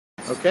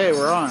Okay,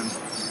 we're on.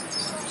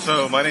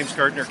 So my name's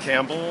Gardner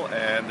Campbell,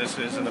 and this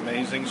is an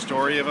amazing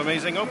story of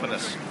amazing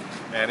openness.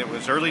 And it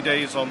was early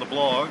days on the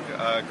blog.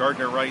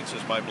 Gardner Writes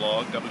is my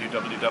blog,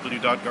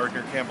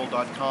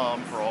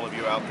 www.gardnercampbell.com for all of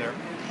you out there.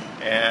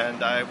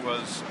 And I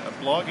was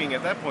blogging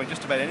at that point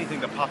just about anything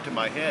that popped in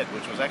my head,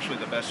 which was actually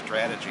the best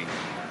strategy.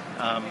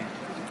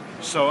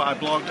 So I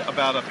blogged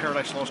about a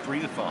Paradise Lost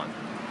readathon,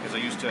 because I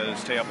used to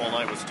stay up all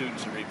night with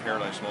students and read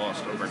Paradise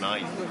Lost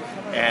overnight.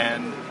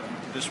 And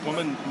this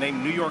woman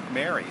named New York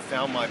Mary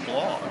found my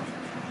blog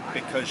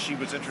because she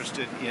was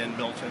interested in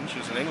Milton. She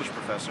was an English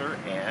professor,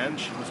 and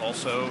she was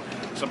also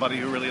somebody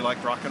who really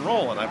liked rock and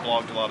roll, and I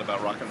blogged a lot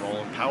about rock and roll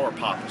and power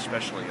pop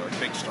especially, like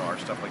Big Star,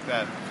 stuff like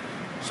that.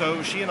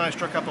 So she and I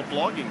struck up a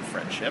blogging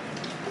friendship.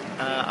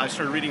 I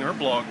started reading her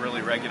blog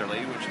really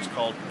regularly, which is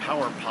called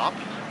Power Pop.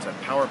 It's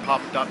at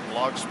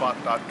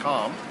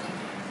powerpop.blogspot.com.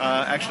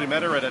 Actually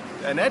met her at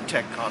an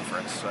EdTech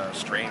conference,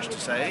 strange to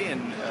say,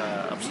 in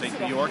upstate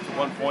New York at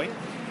one point.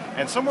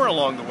 And somewhere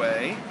along the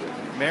way,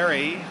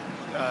 Mary,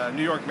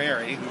 New York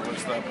Mary, who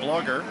was the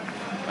blogger,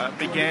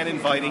 began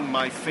inviting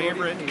my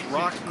favorite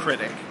rock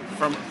critic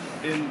from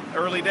in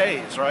early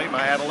days, right,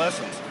 my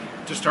adolescence,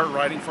 to start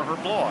writing for her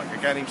blog, a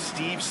guy named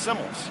Steve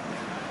Simmels.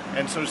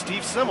 And so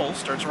Steve Simmels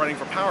starts writing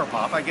for Power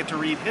Pop. I get to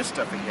read his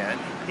stuff again.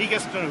 He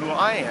gets to know who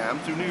I am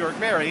through New York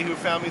Mary, who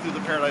found me through the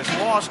Paradise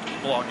Lost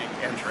blogging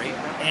entry.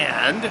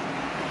 And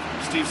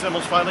Steve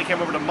Simmels finally came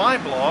over to my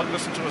blog,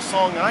 listened to a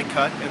song I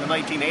cut in the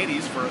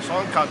 1980s for a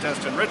song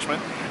contest in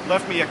Richmond,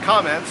 left me a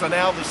comment. So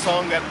now the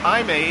song that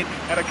I made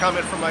had a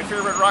comment from my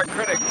favorite rock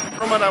critic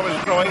from when I was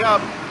growing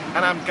up.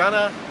 And I'm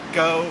gonna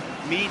go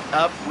meet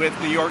up with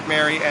New York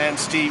Mary and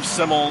Steve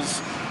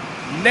Simmels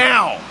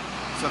now.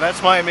 So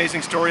that's my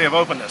amazing story of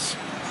openness.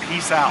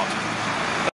 Peace out.